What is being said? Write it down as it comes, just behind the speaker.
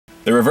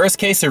The reverse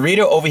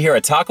quesarito over here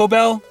at Taco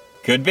Bell?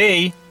 Could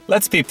be.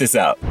 Let's peep this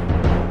out.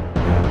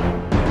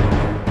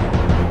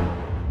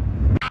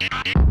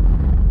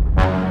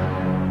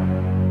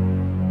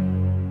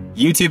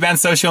 YouTube and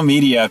social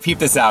media, peep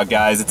this out,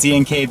 guys. It's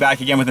ENK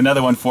back again with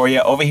another one for you.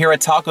 Over here at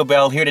Taco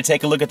Bell, here to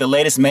take a look at the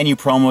latest menu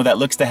promo that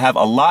looks to have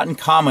a lot in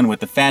common with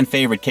the fan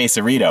favorite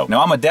quesarito.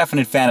 Now, I'm a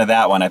definite fan of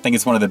that one. I think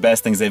it's one of the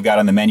best things they've got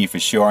on the menu for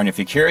sure. And if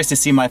you're curious to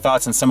see my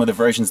thoughts on some of the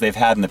versions they've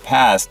had in the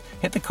past,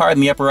 hit the card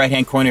in the upper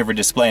right-hand corner of your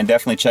display and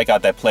definitely check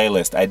out that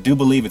playlist. I do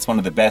believe it's one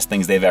of the best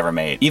things they've ever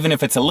made, even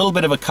if it's a little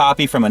bit of a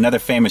copy from another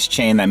famous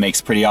chain that makes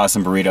pretty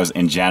awesome burritos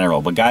in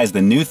general. But guys,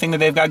 the new thing that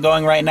they've got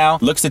going right now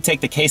looks to take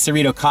the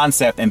quesarito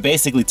concept and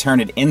basically turn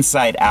it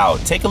inside out.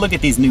 Take a look at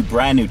these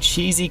brand new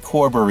cheesy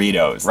core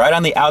burritos. Right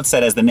on the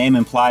outside, as the name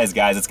implies,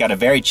 guys, it's got a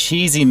very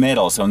cheesy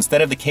middle. So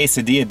instead of the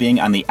quesadilla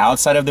being on the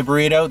outside of the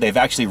burrito, they've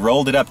actually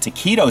rolled it up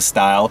taquito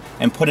style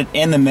and put it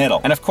in the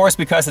middle. And of course,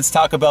 because it's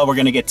Taco Bell, we're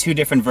gonna get two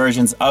different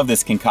versions of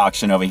this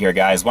concoction over here,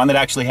 guys. One that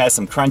actually has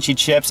some crunchy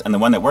chips, and the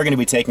one that we're gonna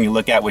be taking a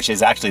look at, which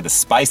is actually the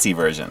spicy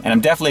version. And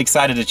I'm definitely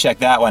excited to check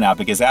that one out,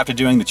 because after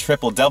doing the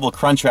triple double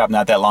crunch wrap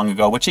not that long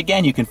ago, which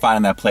again you can find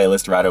on that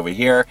playlist right over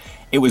here,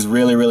 it was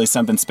really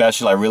something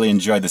special. I really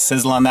enjoyed the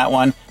sizzle on that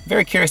one.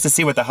 Very curious to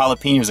see what the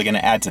jalapenos are gonna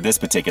add to this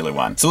particular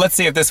one. So let's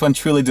see if this one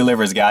truly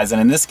delivers, guys.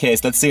 And in this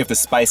case, let's see if the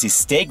spicy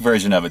steak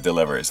version of it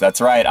delivers. That's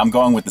right, I'm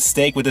going with the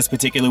steak with this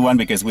particular one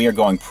because we are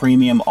going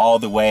premium all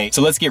the way.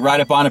 So let's get right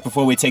up on it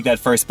before we take that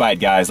first bite,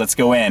 guys. Let's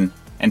go in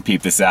and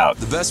peep this out.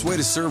 The best way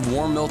to serve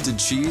warm melted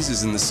cheese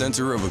is in the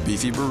center of a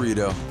beefy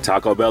burrito.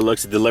 Taco Bell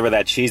looks to deliver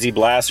that cheesy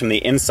blast from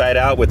the inside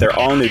out with their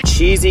all new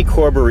cheesy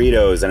core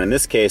burritos, and in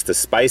this case, the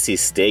spicy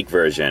steak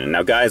version.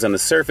 Now guys, on the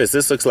surface,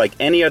 this looks like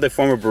any other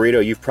form of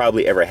burrito you've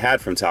probably ever had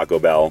from Taco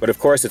Bell, but of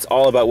course, it's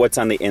all about what's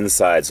on the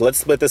inside. So let's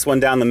split this one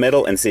down the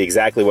middle and see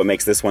exactly what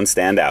makes this one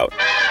stand out.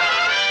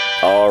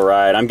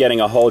 Alright, I'm getting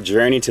a whole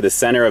journey to the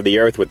center of the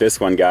earth with this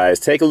one,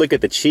 guys. Take a look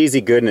at the cheesy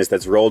goodness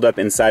that's rolled up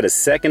inside a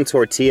second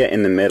tortilla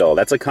in the middle.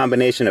 That's a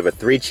combination of a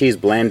 3-cheese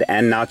blend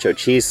and nacho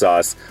cheese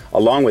sauce,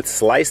 along with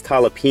sliced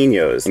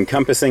jalapenos.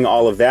 Encompassing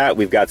all of that,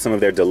 we've got some of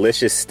their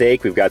delicious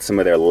steak, we've got some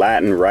of their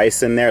Latin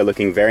rice in there,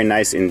 looking very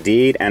nice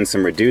indeed, and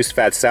some reduced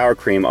fat sour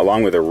cream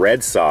along with a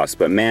red sauce.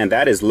 But man,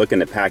 that is looking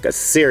to pack a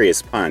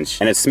serious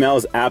punch. And it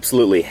smells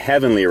absolutely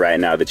heavenly right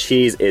now. The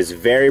cheese is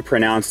very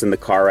pronounced in the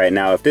car right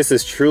now. If this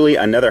is truly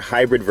another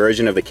hybrid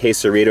version of the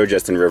quesarito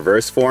just in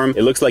reverse form,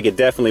 it looks like it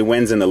definitely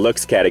wins in the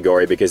looks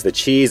category because the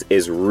cheese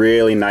is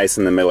really nice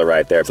in the middle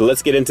right there. So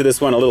let's get into this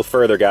one a little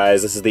further,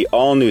 guys. This is the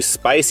all new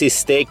spicy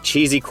steak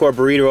cheesy core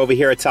burrito over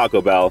here at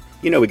Taco Bell.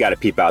 You know we gotta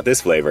peep out this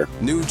flavor.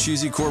 New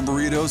cheesy core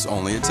burritos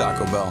only at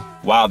Taco Bell.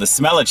 Wow, the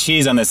smell of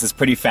cheese on this is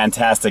pretty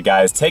fantastic,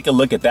 guys. Take a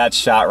look at that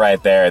shot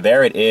right there.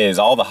 There it is,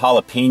 all the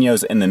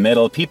jalapenos in the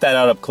middle. Peep that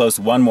out up close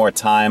one more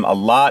time. A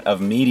lot of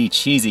meaty,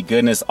 cheesy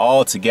goodness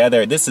all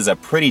together. This is a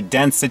pretty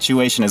dense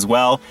situation as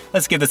well.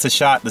 Let's give this a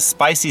shot. The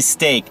spicy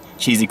steak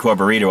cheesy core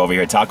burrito over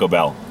here at Taco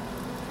Bell.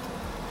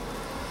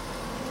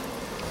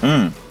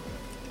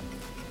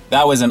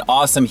 That was an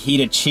awesome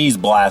heated cheese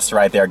blast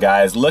right there,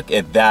 guys. Look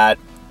at that.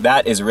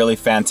 That is really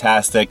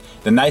fantastic.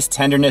 The nice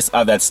tenderness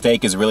of that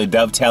steak is really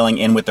dovetailing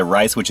in with the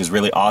rice, which is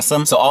really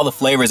awesome. So all the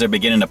flavors are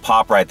beginning to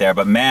pop right there.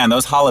 But man,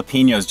 those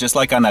jalapenos, just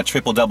like on that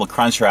triple double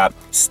crunch wrap,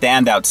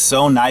 stand out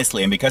so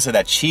nicely. And because of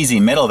that cheesy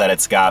middle that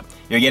it's got,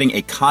 you're getting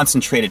a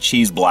concentrated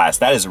cheese blast.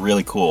 That is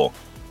really cool.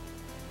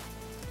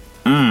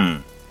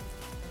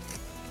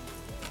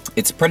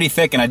 It's pretty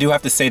thick, and I do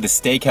have to say the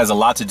steak has a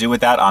lot to do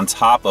with that on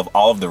top of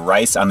all of the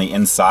rice on the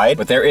inside.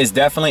 But there is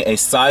definitely a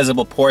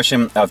sizable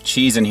portion of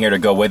cheese in here to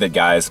go with it,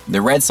 guys.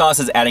 The red sauce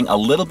is adding a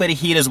little bit of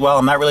heat as well.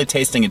 I'm not really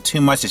tasting it too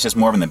much. It's just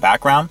more of in the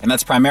background. And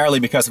that's primarily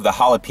because of the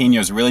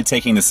jalapenos really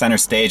taking the center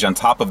stage on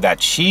top of that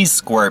cheese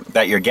squirt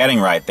that you're getting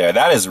right there.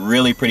 That is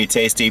really pretty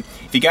tasty.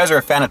 If you guys are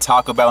a fan of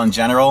Taco Bell in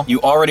general, you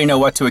already know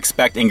what to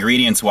expect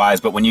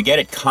ingredients-wise, but when you get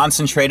it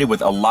concentrated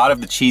with a lot of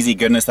the cheesy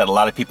goodness that a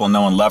lot of people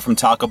know and love from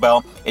Taco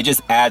Bell, it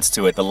just adds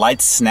to it. The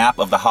light snap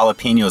of the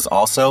jalapenos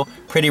also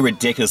pretty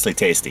ridiculously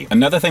tasty.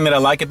 Another thing that I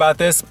like about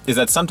this is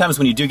that sometimes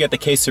when you do get the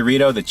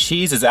quesarito, the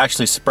cheese is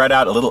actually spread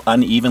out a little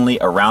unevenly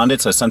around it.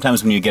 So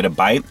sometimes when you get a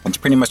bite, it's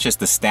pretty much just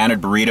the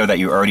standard burrito that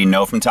you already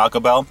know from Taco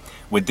Bell.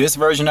 With this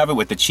version of it,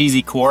 with the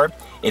cheesy core,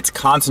 it's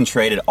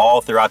concentrated all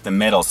throughout the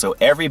middle. So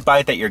every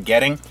bite that you're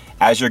getting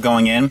as you're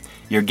going in,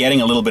 you're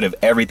getting a little bit of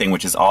everything,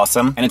 which is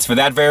awesome. And it's for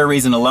that very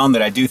reason alone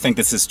that I do think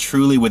this is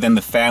truly within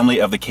the family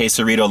of the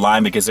quesarito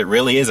line, because it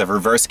really is a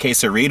reverse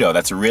quesarito.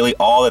 That's really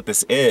all that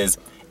this is.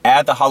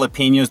 Add the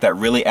jalapenos, that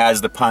really adds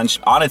the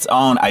punch. On its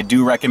own, I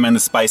do recommend the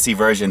spicy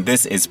version.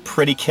 This is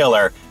pretty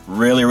killer,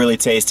 really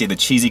tasty. The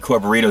cheesy core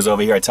burritos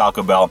over here at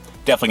Taco Bell,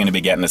 definitely gonna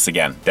be getting this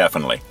again,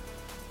 definitely.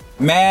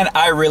 Man,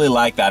 I really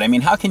like that. I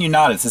mean, how can you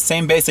not? It's the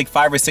same basic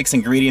 5 or 6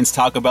 ingredients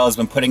Taco Bell has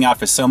been putting out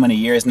for so many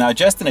years now,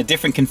 just in a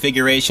different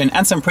configuration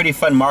and some pretty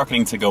fun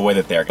marketing to go with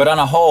it there. But on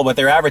a whole, what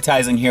they're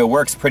advertising here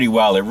works pretty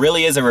well. It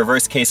really is a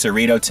reverse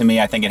quesarito to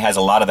me. I think it has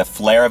a lot of the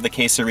flair of the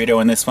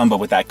quesarito in this one, but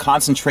with that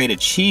concentrated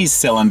cheese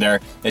cylinder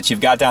that you've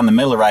got down the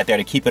middle right there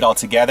to keep it all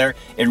together,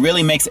 it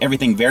really makes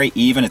everything very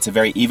even. It's a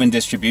very even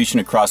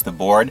distribution across the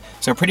board.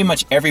 So pretty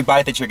much every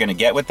bite that you're going to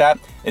get with that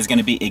is going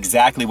to be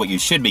exactly what you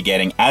should be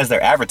getting as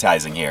they're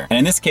advertising here. And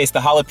in this case, the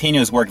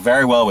jalapenos work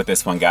very well with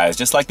this one, guys.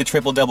 Just like the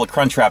triple double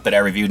crunch wrap that I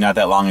reviewed not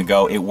that long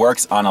ago, it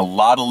works on a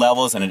lot of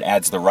levels and it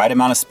adds the right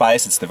amount of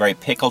spice. It's the very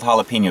pickled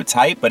jalapeno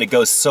type, but it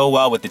goes so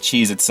well with the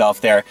cheese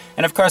itself there.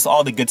 And of course,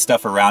 all the good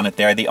stuff around it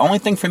there. The only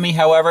thing for me,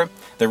 however,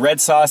 the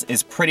red sauce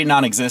is pretty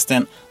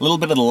non-existent. A little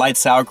bit of the light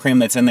sour cream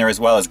that's in there as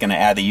well is going to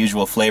add the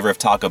usual flavor of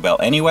Taco Bell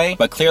anyway.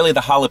 But clearly the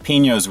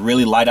jalapenos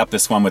really light up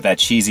this one with that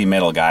cheesy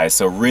middle, guys.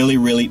 So really,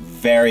 really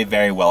very,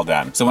 very well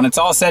done. So when it's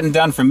all said and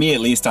done, for me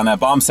at least, on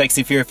that bomb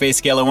sexy for your face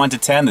scale of 1 to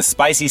 10, the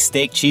Spicy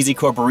Steak Cheesy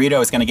Core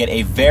Burrito is going to get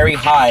a very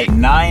high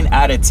 9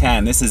 out of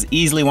 10. This is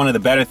easily one of the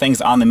better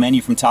things on the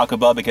menu from Taco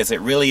Bell because it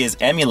really is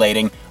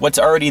emulating what's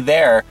already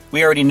there.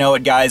 We already know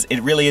it, guys.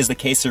 It really is the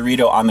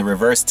quesarito on the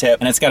reverse tip,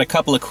 and it's got a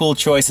couple of cool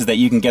choices that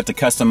you can get to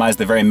customize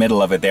the very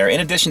middle of it there, in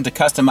addition to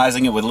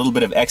customizing it with a little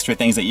bit of extra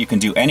things that you can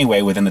do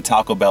anyway within the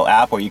Taco Bell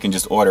app, or you can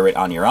just order it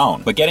on your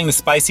own. But getting the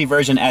spicy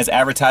version as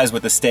advertised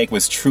with the steak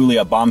was truly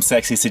a bomb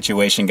sexy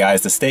situation,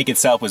 guys. The steak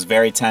itself was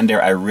very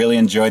tender. I really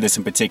enjoyed this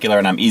in particular,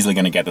 and I'm easily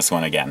going to get this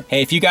one again.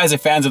 Hey, if you guys are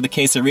fans of the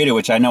quesarito,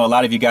 which I know a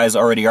lot of you guys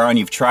already are, and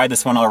you've tried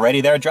this one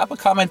already there, drop a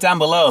comment down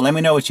below. Let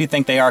me know what you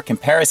think they are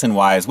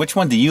comparison-wise. Which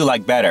one do you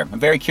like better? I'm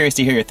very curious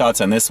to hear your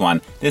thoughts on this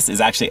one. This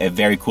is actually a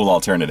very cool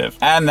alternative.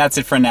 And that's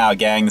it for now,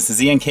 gang. This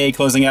is Ian K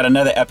closing out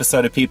another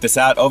episode of Peep This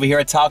Out over here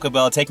at Taco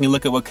Bell, taking a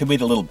look at what could be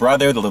the little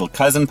brother, the little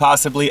cousin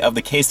possibly, of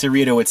the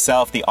quesarito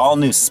itself, the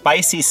all-new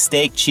Spicy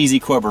Steak Cheesy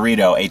Core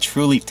Burrito, a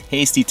truly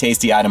tasty,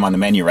 tasty item on the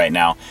menu right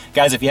now.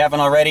 Guys, if you haven't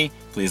already,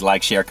 please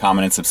like, share,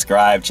 comment, and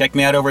subscribe. Check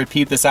me out over at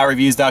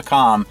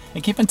peepthisoutReviews.com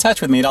and keep in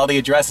touch with me at all the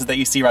addresses that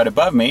you see right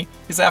above me,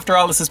 because after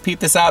all, this is Peep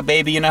This Out,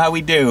 baby. You know how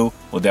we do.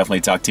 We'll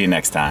definitely talk to you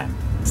next time.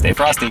 Stay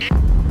frosty.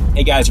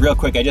 Hey guys, real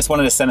quick, I just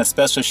wanted to send a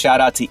special shout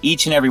out to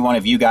each and every one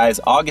of you guys.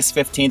 August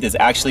 15th is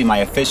actually my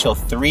official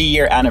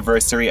 3-year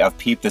anniversary of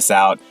Peep This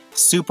Out.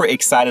 Super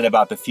excited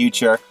about the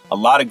future. A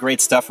lot of great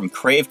stuff from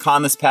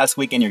CraveCon this past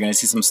weekend. You're going to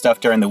see some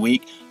stuff during the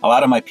week. A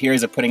lot of my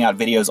peers are putting out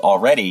videos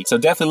already, so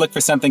definitely look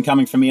for something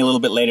coming from me a little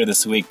bit later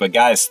this week. But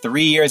guys,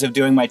 3 years of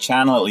doing my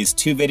channel, at least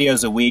 2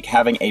 videos a week,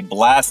 having a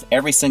blast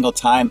every single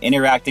time,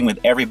 interacting with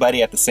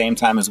everybody at the same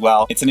time as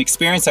well. It's an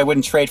experience I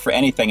wouldn't trade for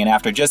anything, and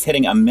after just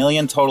hitting 1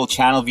 million total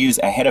channel views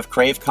ahead of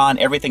CraveCon,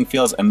 everything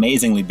feels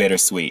amazingly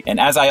bittersweet. And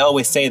as I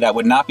always say, that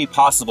would not be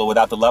possible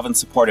without the love and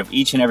support of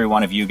each and every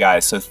one of you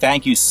guys. So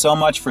thank you so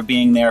much for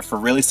being there, for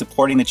really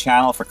supporting the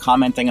channel, for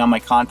commenting on my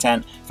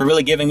content, for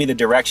really giving me the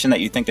direction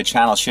that you think the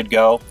channel should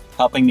go,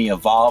 helping me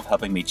evolve,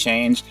 helping me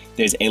change.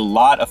 There's a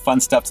lot of fun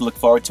stuff to look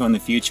forward to in the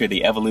future.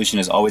 The evolution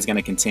is always going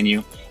to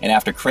continue. And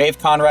after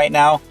CraveCon right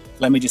now,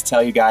 let me just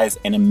tell you guys,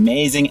 an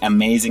amazing,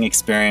 amazing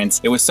experience.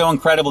 It was so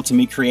incredible to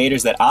meet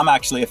creators that I'm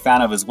actually a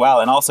fan of as well,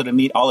 and also to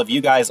meet all of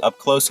you guys up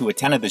close who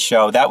attended the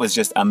show. That was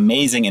just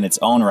amazing in its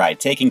own right.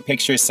 Taking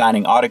pictures,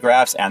 signing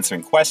autographs,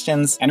 answering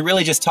questions, and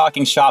really just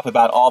talking shop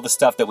about all the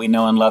stuff that we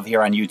know and love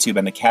here on YouTube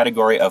and the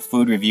category of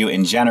food review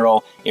in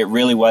general. It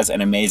really was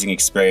an amazing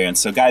experience.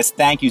 So guys,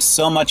 thank you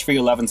so much for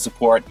your love and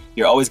support.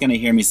 You're always going to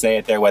hear me say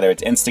it there, whether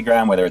it's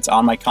Instagram, whether it's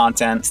on my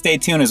content. Stay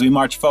tuned as we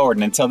march forward,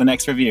 and until the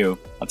next review,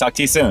 I'll talk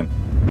to you soon.